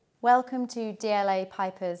Welcome to DLA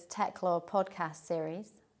Piper's Tech Law podcast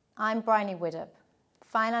series. I'm Bryony Widdop,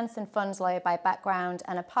 finance and funds lawyer by background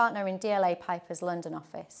and a partner in DLA Piper's London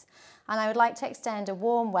office. And I would like to extend a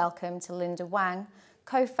warm welcome to Linda Wang,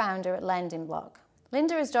 co-founder at LendingBlock.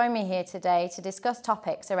 Linda has joined me here today to discuss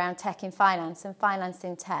topics around tech in finance and finance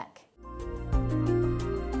in tech.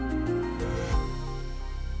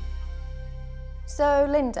 So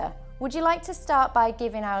Linda, would you like to start by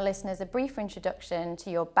giving our listeners a brief introduction to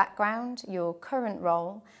your background, your current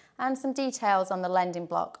role, and some details on the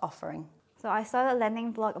LendingBlock offering? So I started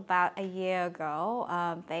LendingBlock about a year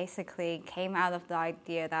ago. Basically came out of the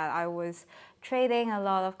idea that I was trading a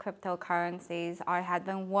lot of cryptocurrencies. I had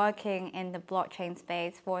been working in the blockchain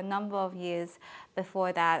space for a number of years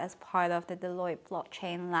before that as part of the Deloitte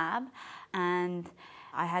Blockchain Lab. And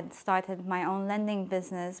I had started my own lending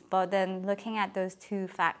business, but then looking at those two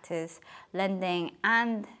factors, lending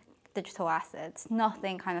and digital assets,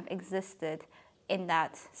 nothing kind of existed in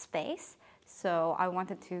that space. So I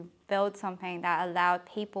wanted to build something that allowed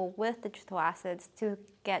people with digital assets to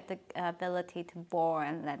get the ability to borrow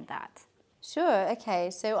and lend that. Sure,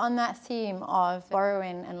 okay. So on that theme of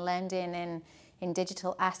borrowing and lending in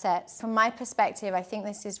digital assets, from my perspective, I think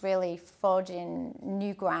this is really forging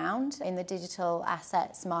new ground in the digital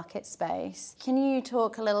assets market space. Can you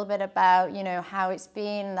talk a little bit about, how it's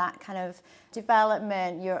been that kind of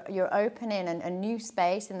development? You're opening a new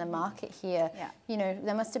space in the market here. Yeah.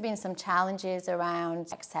 There must have been some challenges around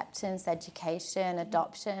acceptance, education,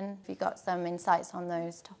 adoption. Have you got some insights on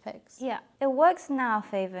those topics? Yeah, it works in our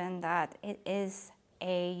favor in that it is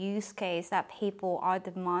a use case that people are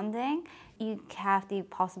demanding. You have the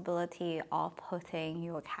possibility of putting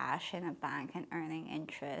your cash in a bank and earning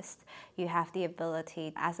interest. You have the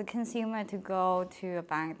ability as a consumer to go to a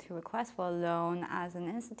bank to request for a loan, as an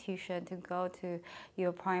institution to go to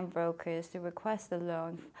your prime brokers to request a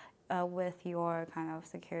loan with your kind of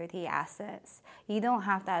security assets. You don't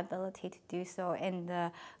have that ability to do so in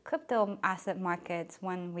the crypto asset markets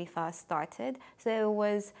when we first started. So it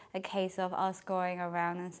was a case of us going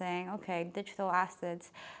around and saying, okay, digital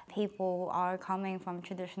assets, people are coming from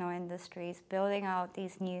traditional industries, building out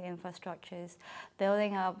these new infrastructures,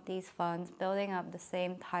 building up these funds, building up the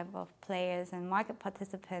same type of players and market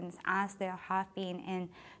participants as there have been in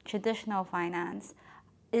traditional finance.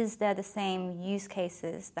 Is there the same use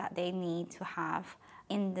cases that they need to have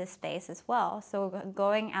in this space as well? So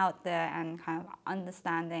going out there and kind of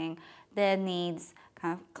understanding their needs,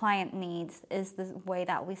 kind of client needs, is the way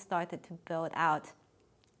that we started to build out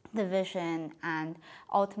the vision and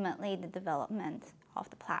ultimately the development of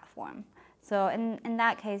the platform. So in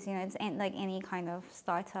that case, it's like any kind of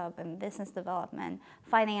startup and business development,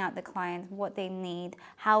 finding out the clients, what they need,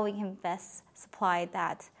 how we can best supply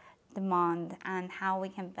that demand, and how we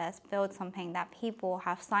can best build something that people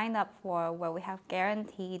have signed up for, where we have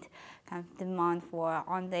guaranteed kind of demand for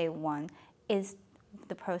on day one, is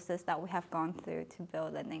the process that we have gone through to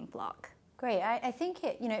build LendingBlock. Great. I think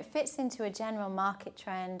it fits into a general market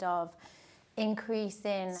trend of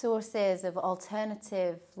increasing sources of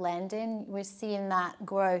alternative lending. We're seeing that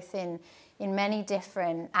growth in many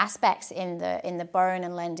different aspects in the borrowing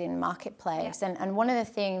and lending marketplace. Yeah. And one of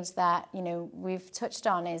the things that we've touched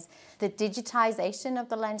on is the digitization of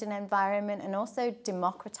the lending environment and also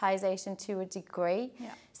democratization to a degree. Yeah.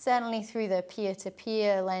 Certainly through the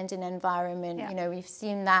peer-to-peer lending environment, Yeah. We've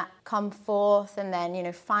seen that come forth and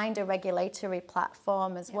then, find a regulatory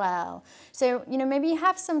platform as well. So, maybe you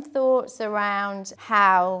have some thoughts around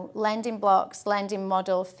how LendingBlock's lending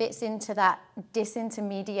model fits into that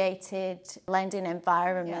disintermediated lending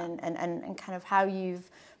environment and kind of how you've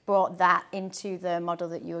brought that into the model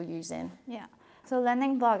that you're using. Yeah. So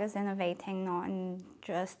LendingBlock is innovating not in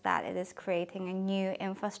just that it is creating a new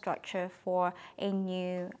infrastructure for a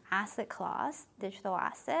new asset class, digital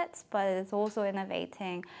assets, but it is also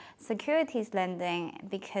innovating securities lending,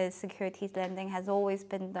 because securities lending has always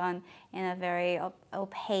been done in a very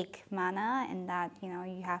opaque manner, in that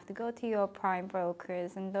you have to go to your prime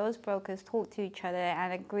brokers, and those brokers talk to each other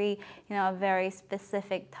and agree a very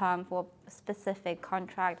specific term for a specific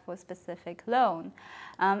contract for a specific loan.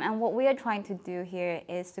 And what we are trying to do here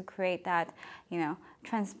is to create that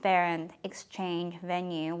transparent exchange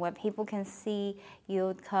venue where people can see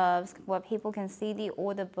yield curves, where people can see the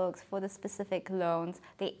order books for the specific loans.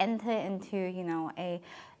 They enter into a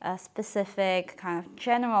specific kind of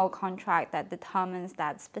general contract that determines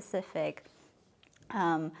that specific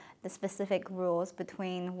the specific rules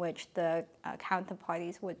between which the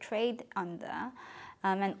counterparties would trade under,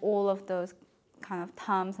 and all of those kind of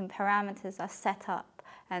terms and parameters are set up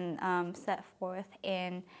and set forth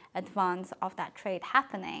in advance of that trade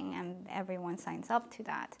happening, and everyone signs up to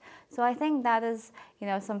that. So I think that is,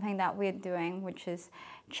 something that we're doing, which is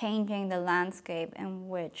changing the landscape in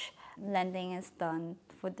which lending is done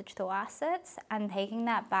for digital assets, and taking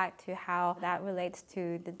that back to how that relates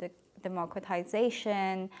to the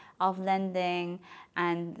democratization of lending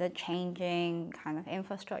and the changing kind of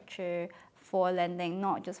infrastructure for lending,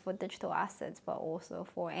 not just for digital assets, but also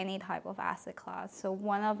for any type of asset class. So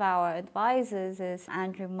one of our advisors is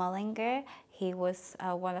Andrew Mullinger. He was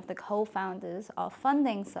one of the co-founders of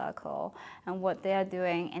Funding Circle, and what they are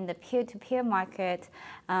doing in the peer-to-peer market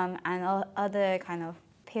and other kind of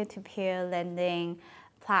peer-to-peer lending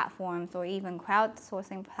platforms or even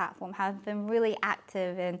crowdsourcing platform have been really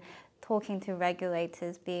active in talking to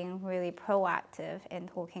regulators, being really proactive in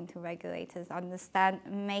talking to regulators,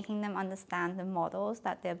 making them understand the models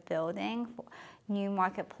that they're building for new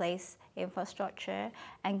marketplace infrastructure,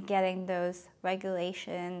 and getting those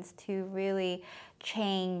regulations to really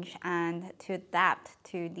change and to adapt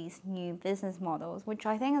to these new business models, which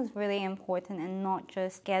I think is really important, and not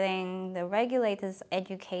just getting the regulators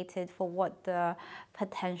educated for what the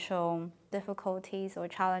potential difficulties or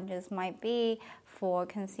challenges might be for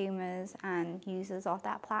consumers and users of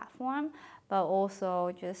that platform, but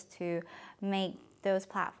also just to make those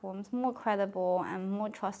platforms more credible and more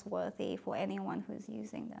trustworthy for anyone who's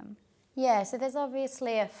using them. Yeah, so there's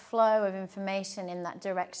obviously a flow of information in that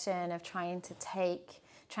direction of trying to take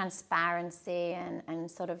transparency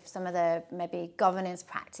and sort of some of the maybe governance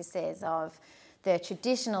practices of the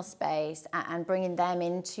traditional space and bringing them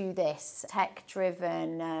into this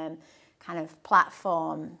tech-driven kind of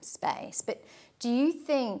platform space. But do you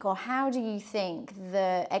think, or how do you think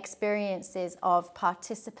the experiences of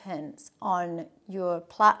participants on your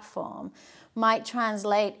platform might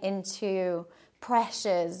translate into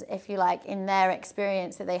pressures, if you like, in their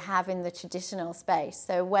experience that they have in the traditional space?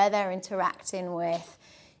 So where they're interacting with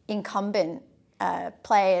incumbent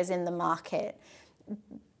players in the market,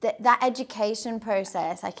 that education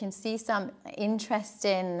process, I can see some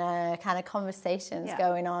interesting kind of conversations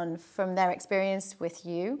going on from their experience with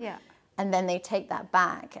you. Yeah. And then they take that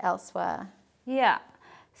back elsewhere. Yeah.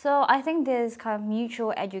 So I think there's kind of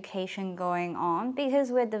mutual education going on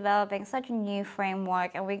because we're developing such a new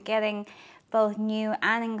framework, and we're getting both new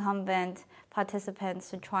and incumbent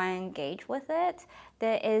participants to try and engage with it.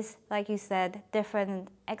 There is, like you said, different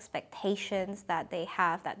expectations that they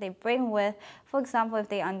have, that they bring with. For example, if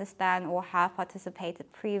they understand or have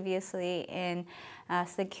participated previously in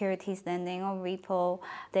securities lending or repo,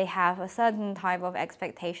 they have a certain type of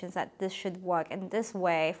expectations that this should work in this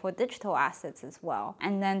way for digital assets as well.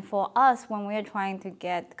 And then for us, when we're trying to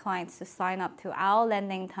get clients to sign up to our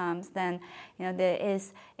lending terms, then there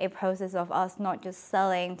is a process of us not just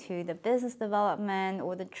selling to the business development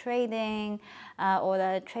or the trading or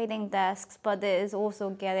the trading desks, but there is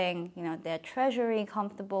also getting their treasury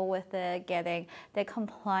comfortable with it, getting their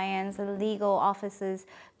compliance, the legal offices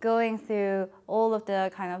going through all of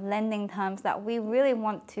the kind of lending terms that we really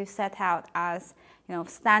want to set out as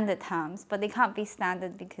standard terms, but they can't be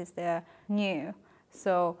standard because they're new.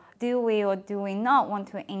 So do we or do we not want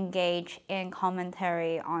to engage in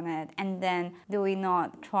commentary on it? And then do we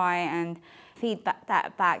not try and feed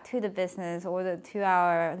that back to the business or to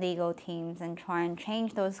our legal teams and try and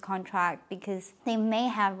change those contracts, because they may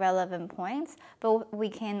have relevant points, but we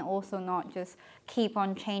can also not just keep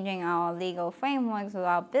on changing our legal frameworks or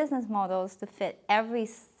our business models to fit every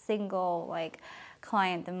single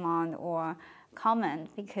client demand or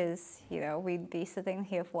comment, because we'd be sitting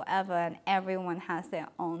here forever and everyone has their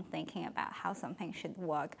own thinking about how something should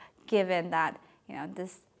work, given that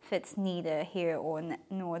this fits neither here or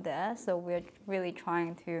nor there. So we're really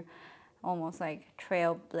trying to almost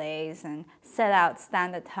trailblaze and set out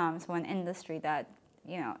standard terms for an industry that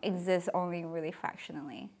exists only really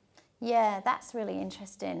fractionally. Yeah, that's really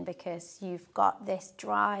interesting, because you've got this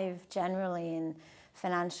drive generally in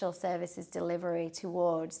financial services delivery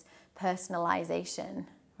towards personalization,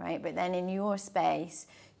 right? But then in your space,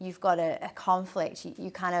 you've got a conflict. You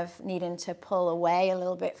kind of needing to pull away a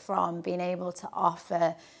little bit from being able to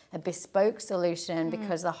offer a bespoke solution,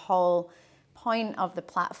 because the whole point of the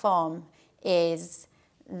platform is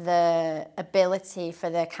the ability for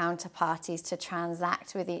the counterparties to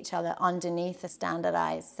transact with each other underneath a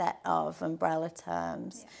standardized set of umbrella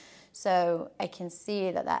terms. Yeah. So I can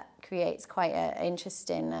see that creates quite an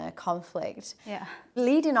interesting conflict. Yeah.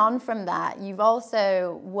 Leading on from that, you've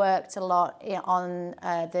also worked a lot on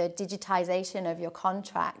the digitization of your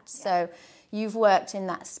contracts. Yeah. So you've worked in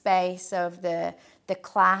that space of the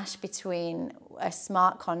clash between a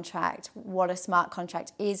smart contract, what a smart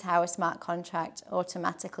contract is, how a smart contract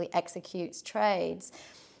automatically executes trades,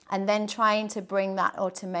 and then trying to bring that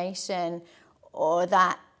automation or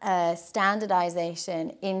that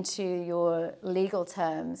standardization into your legal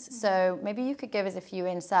terms. Mm-hmm. So maybe you could give us a few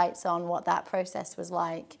insights on what that process was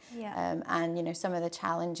like, and some of the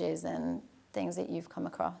challenges and things that you've come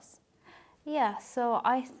across. Yeah, so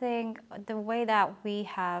I think the way that we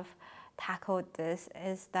have tackled this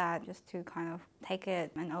is that, just to kind of take an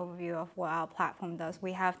overview of what our platform does,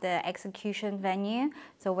 we have the execution venue,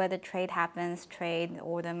 so where the trade happens, trade,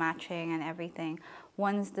 order matching and everything.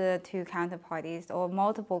 Once the two counterparties or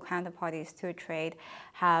multiple counterparties to a trade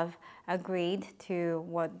have agreed to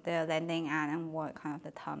what they're lending at and what kind of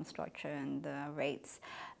the term structure and the rates,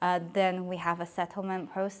 then we have a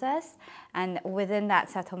settlement process, and within that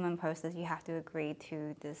settlement process you have to agree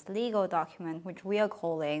to this legal document, which we are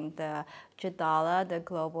calling the GDALA, the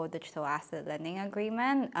Global Digital Asset Lending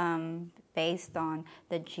Agreement, based on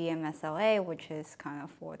the GMSLA, which is kind of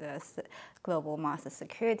for the Global Master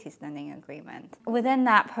Securities Lending Agreement. Within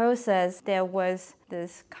that process, there was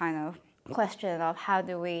this kind of question of how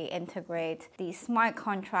do we integrate these smart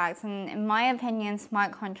contracts, and in my opinion,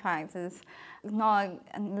 smart contracts is not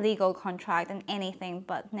a legal contract in anything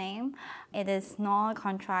but name. It is not a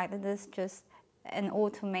contract, it is just an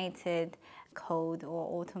automated code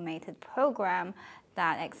or automated program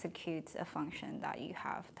that executes a function that you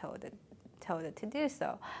have told it to do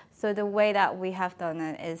so. So the way that we have done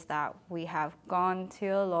it is that we have gone to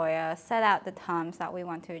a lawyer, set out the terms that we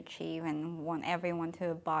want to achieve and want everyone to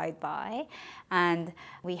abide by, and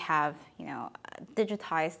we have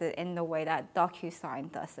digitized it in the way that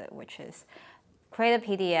DocuSign does it, which is create a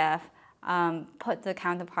PDF, put the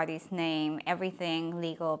counterparty's name, everything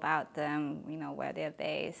legal about them, where they're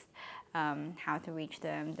based, how to reach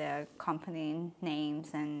them, their company names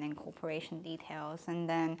and incorporation details, and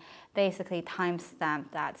then basically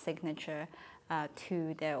timestamp that signature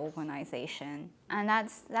to their organization. And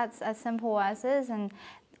that's as simple as is, and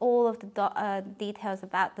all of the details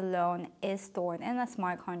about the loan is stored in a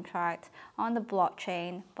smart contract on the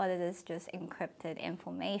blockchain, but it is just encrypted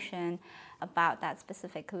information about that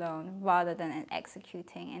specific loan rather than it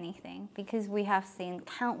executing anything. Because we have seen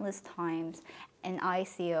countless times in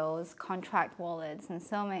ICOs, contract wallets, and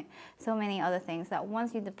so many other things that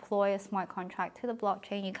once you deploy a smart contract to the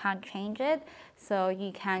blockchain, you can't change it. So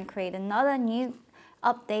you can create another new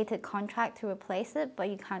updated contract to replace it, but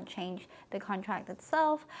you can't change the contract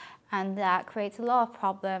itself, and that creates a lot of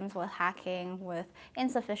problems with hacking, with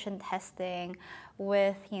insufficient testing,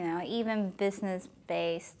 with even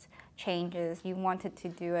business-based changes. You wanted to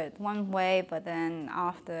do it one way, but then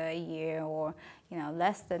after a year or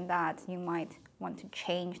less than that, you might want to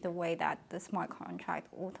change the way that the smart contract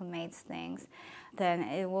automates things. Then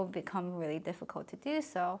it will become really difficult to do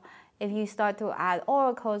so. If you start to add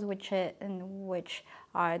oracles, which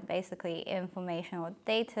are basically information or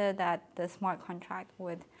data that the smart contract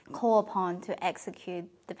would call upon to execute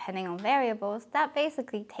depending on variables, that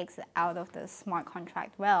basically takes it out of the smart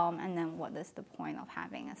contract realm, and then what is the point of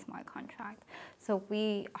having a smart contract? So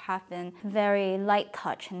we have been very light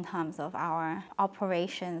touch in terms of our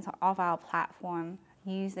operations of our platform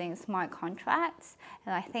using smart contracts,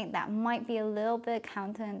 and I think that might be a little bit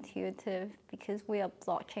counterintuitive because we are a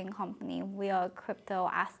blockchain company, we are a crypto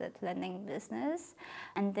asset lending business,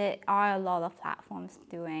 and there are a lot of platforms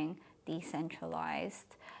doing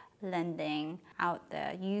decentralized lending out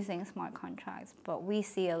there using smart contracts, but we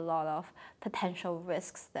see a lot of potential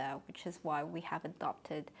risks there, which is why we have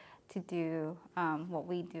adopted to do what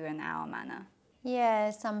we do in our manner. Yeah,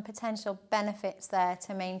 some potential benefits there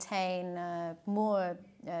to maintain more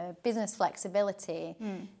business flexibility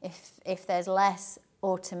if there's less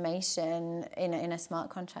automation in a smart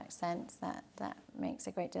contract sense. That makes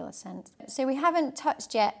a great deal of sense. So we haven't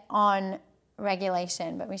touched yet on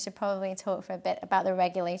regulation, but we should probably talk for a bit about the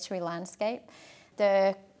regulatory landscape.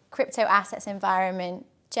 The crypto assets environment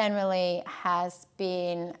generally has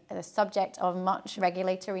been the subject of much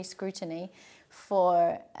regulatory scrutiny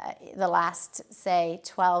for the last, say,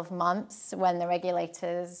 12 months, when the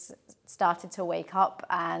regulators started to wake up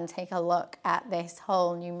and take a look at this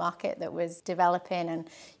whole new market that was developing and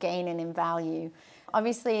gaining in value.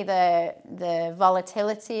 Obviously, the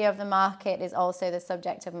volatility of the market is also the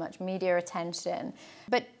subject of much media attention.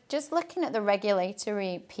 But just looking at the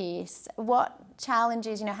regulatory piece, what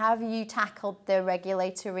challenges, how have you tackled the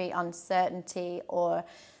regulatory uncertainty or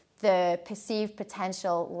the perceived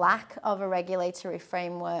potential lack of a regulatory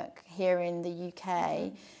framework here in the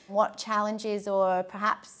UK, what challenges or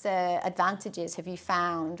perhaps advantages have you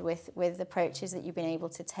found with approaches that you've been able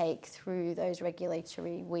to take through those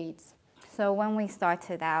regulatory weeds? So when we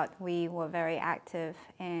started out, we were very active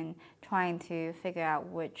in trying to figure out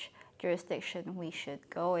which jurisdiction we should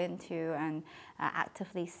go into and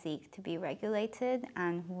actively seek to be regulated.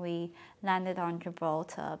 And we landed on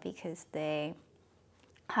Gibraltar because they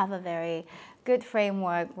have a very good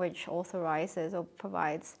framework which authorizes or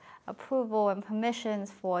provides approval and permissions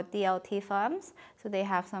for DLT firms. So they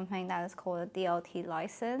have something that is called a DLT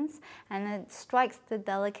license, and it strikes the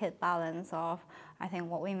delicate balance of, I think,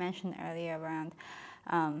 what we mentioned earlier around,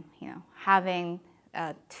 having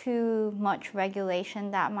too much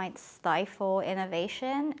regulation that might stifle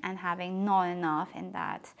innovation, and having not enough in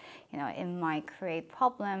that, it might create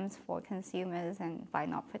problems for consumers and by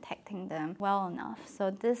not protecting them well enough.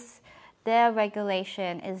 So their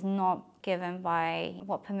regulation is not given by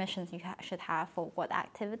what permissions you should have for what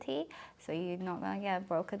activity. So you're not going to get a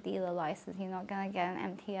broker-dealer license, you're not going to get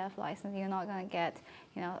an MTF license, you're not going to get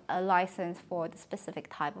a license for the specific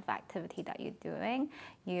type of activity that you're doing.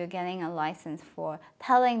 You're getting a license for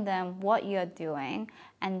telling them what you're doing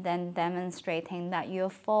and then demonstrating that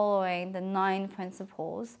you're following the 9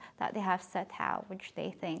 principles that they have set out, which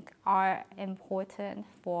they think are important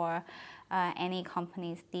for any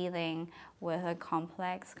companies dealing with a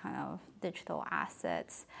complex kind of digital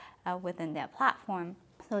assets within their platform.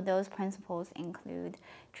 So those principles include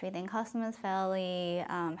treating customers fairly,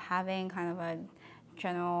 having kind of a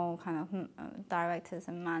general kind of directors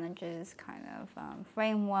and managers kind of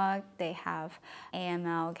framework. They have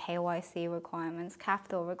AML, KYC requirements,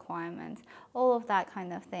 capital requirements, all of that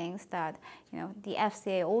kind of things that the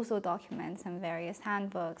FCA also documents in various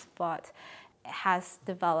handbooks, but has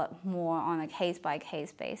developed more on a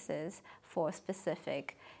case-by-case basis for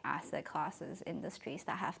specific asset classes, industries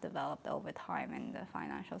that have developed over time in the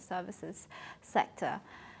financial services sector.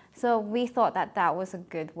 So we thought that that was a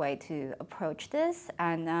good way to approach this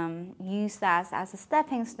and use that as a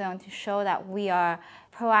stepping stone to show that we are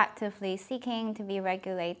proactively seeking to be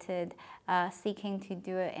regulated, seeking to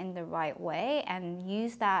do it in the right way, and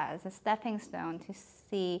use that as a stepping stone to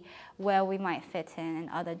see where we might fit in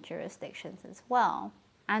other jurisdictions as well.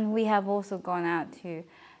 And we have also gone out to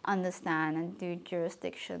understand and do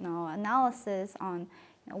jurisdictional analysis on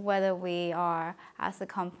whether we are, as a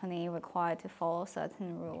company, required to follow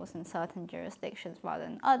certain rules in certain jurisdictions rather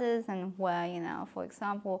than others, and where, for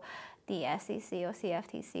example, the SEC or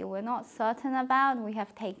CFTC we're not certain about. We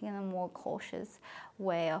have taken a more cautious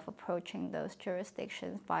way of approaching those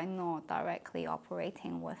jurisdictions by not directly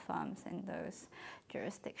operating with firms in those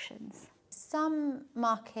jurisdictions. Some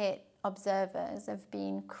market observers have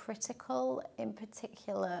been critical, in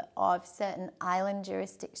particular, of certain island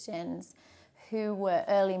jurisdictions who were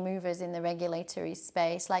early movers in the regulatory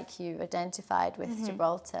space, like you identified with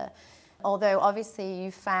Gibraltar. Although obviously you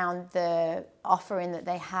found the offering that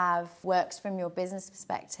they have works from your business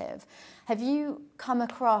perspective, have you come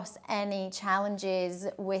across any challenges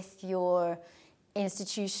with your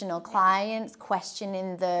institutional clients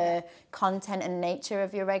questioning the content and nature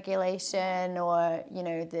of your regulation, or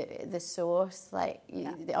the source?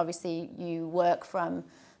 Obviously you work from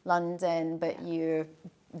London, but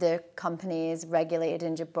the company is regulated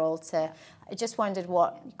in Gibraltar. I just wondered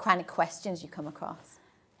what kind of questions you come across.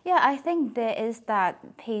 Yeah, I think there is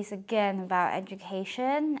that piece again about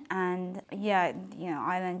education, and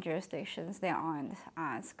island jurisdictions, they aren't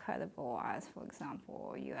as credible as, for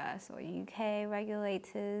example, US or UK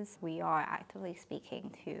regulators. We are actively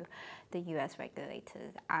speaking to the US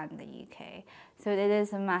regulators and the UK. So it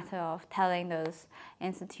is a matter of telling those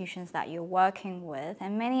institutions that you're working with,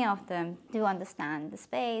 and many of them do understand the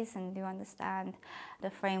space and do understand the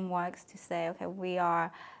frameworks to say, okay, we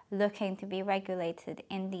are looking to be regulated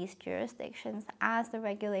in these jurisdictions as the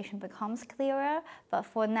regulation becomes clearer. But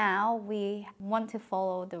for now, we want to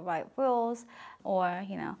follow the right rules or,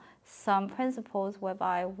 some principles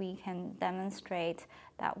whereby we can demonstrate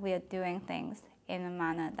that we are doing things in a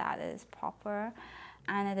manner that is proper.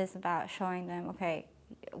 And it is about showing them, okay,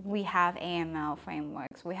 we have AML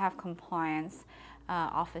frameworks, we have compliance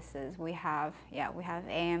offices, we have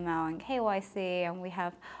AML and KYC, and we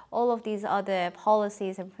have all of these other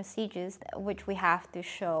policies and procedures which we have to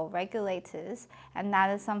show regulators, and that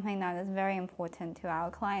is something that is very important to our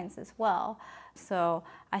clients as well. So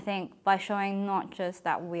I think by showing not just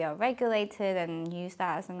that we are regulated and use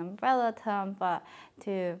that as an umbrella term, but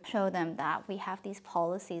to show them that we have these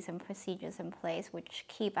policies and procedures in place which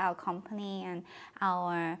keep our company and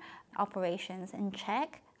our operations in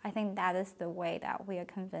check, I think that is the way that we are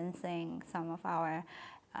convincing some of our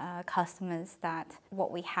customers that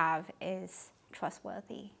what we have is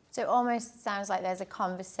trustworthy. So it almost sounds like there's a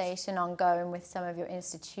conversation ongoing with some of your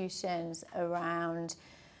institutions around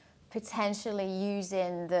potentially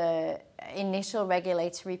using the initial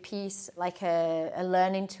regulatory piece like a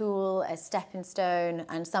learning tool, a stepping stone,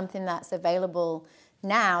 and something that's available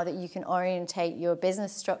now that you can orientate your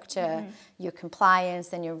business structure, your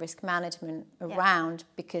compliance and your risk management around,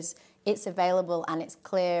 because it's available and it's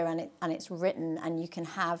clear and it's written, and you can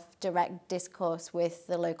have direct discourse with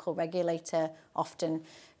the local regulator often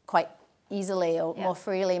quite easily or more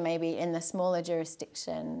freely maybe in the smaller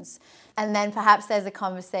jurisdictions. And then perhaps there's a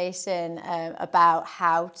conversation about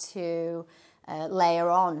how to layer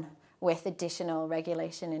on with additional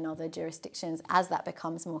regulation in other jurisdictions as that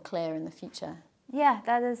becomes more clear in the future. Yeah,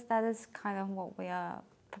 that is kind of what we are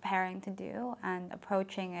preparing to do and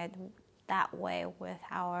approaching it that way with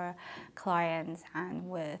our clients and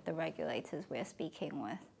with the regulators we're speaking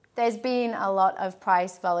with. There's been a lot of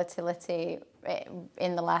price volatility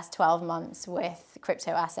in the last 12 months with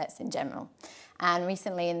crypto assets in general. And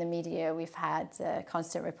recently in the media, we've had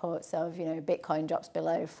constant reports of, Bitcoin drops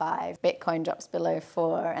below 5, Bitcoin drops below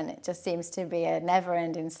 4, and it just seems to be a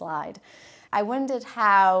never-ending slide. I wondered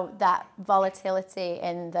how that volatility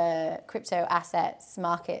in the crypto assets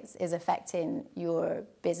markets is affecting your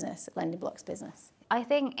business, LendingBlock's business. I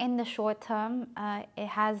think in the short term, it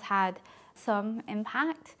has had some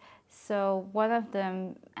impact. So one of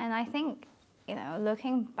them, and I think,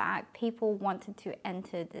 looking back, people wanted to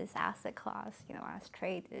enter this asset class, as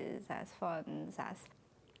traders, as funds, as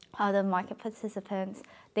other market participants.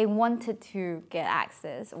 They wanted to get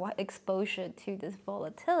access or exposure to this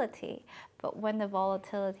volatility. But when the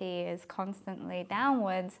volatility is constantly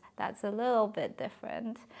downwards, that's a little bit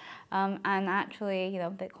different. And actually,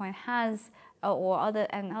 Bitcoin has, or other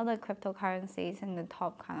cryptocurrencies in the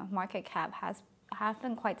top kind of market cap have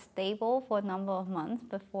been quite stable for a number of months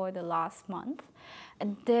before the last month.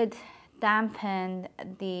 It did dampen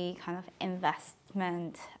the kind of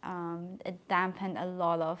investment. It dampened a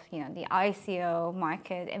lot of, the ICO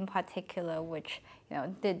market in particular, which,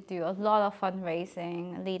 did do a lot of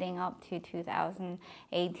fundraising leading up to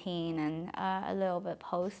 2018 and a little bit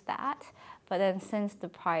post that. But then since the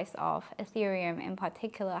price of Ethereum in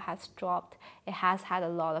particular has dropped, it has had a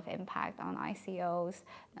lot of impact on ICOs,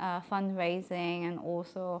 fundraising, and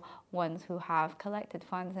also ones who have collected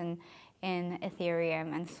funds in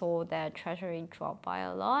Ethereum and saw their treasury drop by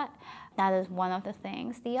a lot. That is one of the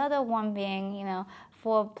things. The other one being,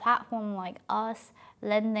 for a platform like us,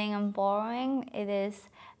 lending and borrowing,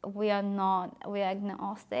 we are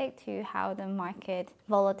agnostic to how the market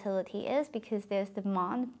volatility is, because there's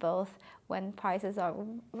demand both when prices are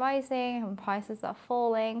rising and prices are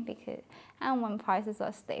falling, and when prices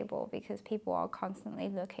are stable, because people are constantly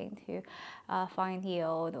looking to find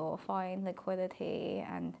yield or find liquidity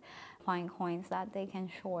and find coins that they can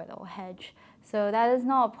short or hedge. So that is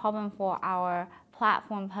not a problem for our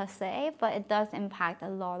platform per se, but it does impact a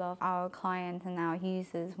lot of our clients and our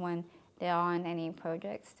users when there aren't any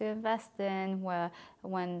projects to invest in,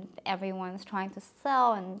 when everyone's trying to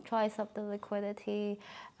sell and dries up the liquidity.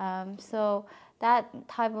 So that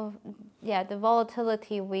type of, the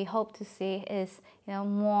volatility we hope to see is,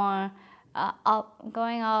 more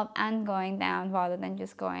going up and going down rather than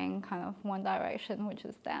just going kind of one direction, which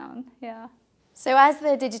is down. Yeah. So as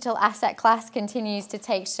the digital asset class continues to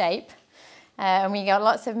take shape, and we got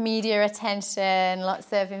lots of media attention,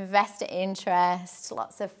 lots of investor interest,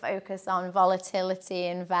 lots of focus on volatility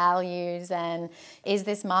and values, and is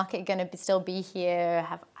this market going to still be here?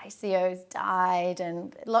 Have ICOs died?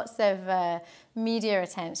 And lots of media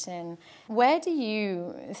attention. Where do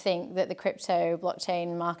you think that the crypto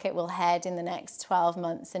blockchain market will head in the next 12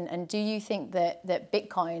 months? And do you think that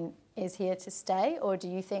Bitcoin is here to stay, or do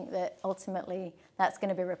you think that ultimately that's going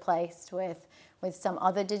to be replaced with some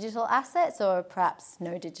other digital assets, or perhaps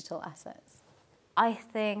no digital assets? I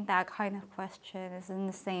think that kind of question is in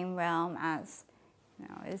the same realm as,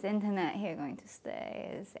 is internet here going to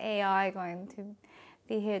stay? Is AI going to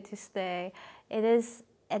be here to stay? It is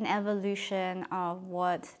an evolution of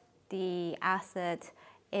what the asset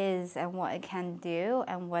is and what it can do,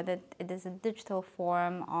 and whether it is a digital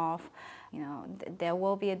form of, there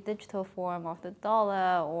will be a digital form of the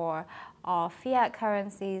dollar or of fiat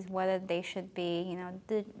currencies, whether they should be,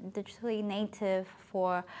 digitally native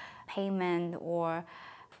for payment or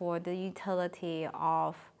for the utility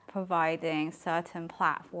of providing certain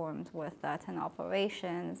platforms with certain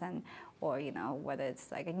operations, and or whether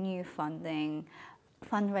it's like a new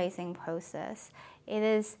fundraising process. It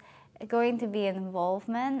is going to be an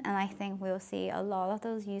involvement, and I think we'll see a lot of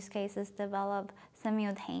those use cases develop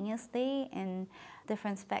simultaneously in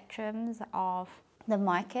different spectrums of the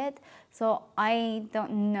market. So I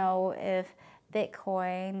don't know if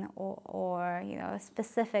Bitcoin or a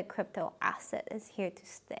specific crypto asset is here to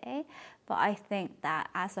stay, but I think that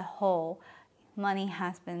as a whole, money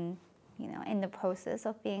has been in the process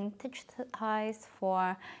of being digitized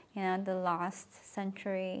for the last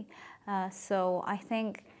century. So I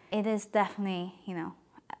think it is definitely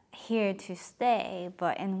here to stay,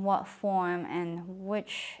 but in what form and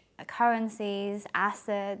which currencies,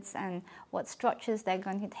 assets, and what structures they're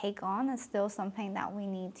going to take on is still something that we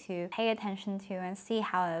need to pay attention to and see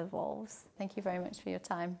how it evolves. Thank you very much for your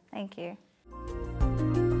time. Thank you.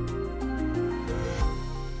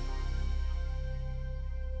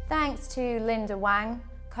 Thanks to Linda Wang,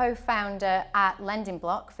 co-founder at Lending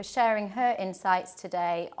Block, for sharing her insights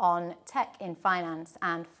today on tech in finance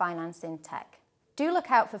and finance in tech. Do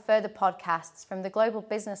look out for further podcasts from the global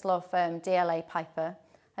business law firm DLA Piper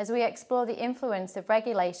as we explore the influence of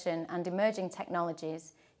regulation and emerging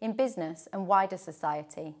technologies in business and wider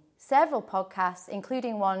society. Several podcasts,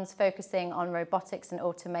 including ones focusing on robotics and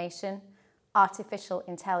automation, artificial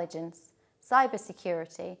intelligence,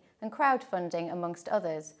 cybersecurity, and crowdfunding, amongst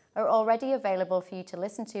others, are already available for you to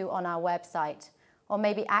listen to on our website, or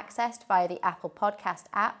may be accessed via the Apple Podcast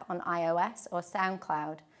app on iOS or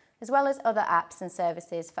SoundCloud, as well as other apps and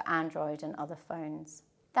services for Android and other phones.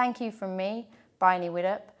 Thank you from me, Bryony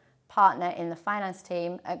Widdop, partner in the finance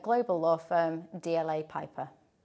team at global law firm DLA Piper.